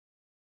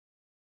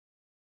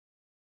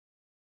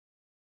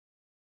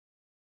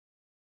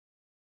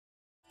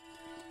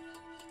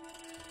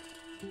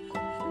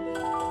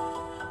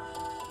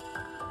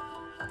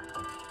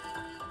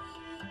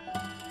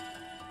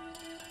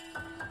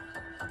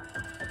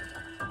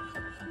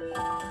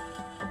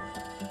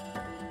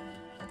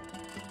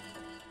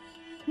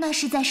那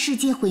是在世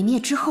界毁灭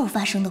之后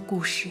发生的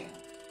故事。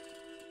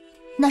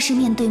那是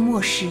面对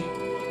末世，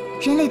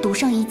人类赌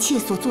上一切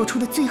所做出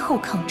的最后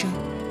抗争。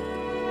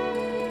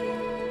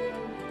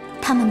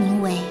它们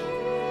名为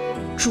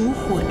烛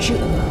火之鹅。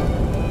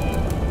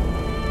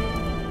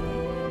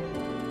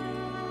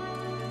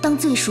当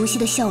最熟悉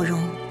的笑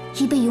容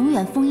已被永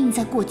远封印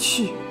在过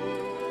去，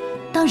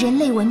当人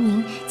类文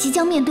明即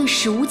将面对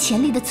史无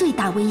前例的最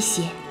大威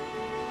胁，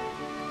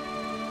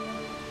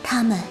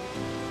它们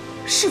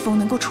是否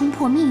能够冲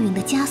破命运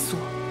的枷锁？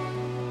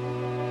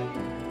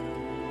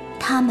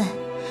他们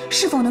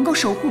是否能够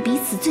守护彼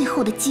此最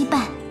后的羁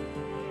绊？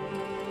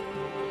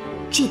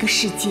这个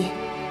世界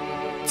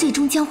最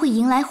终将会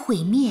迎来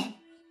毁灭，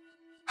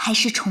还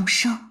是重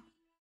生？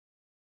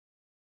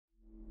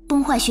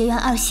崩坏学园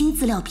2新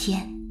资料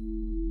片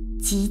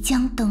即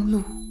将登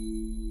陆。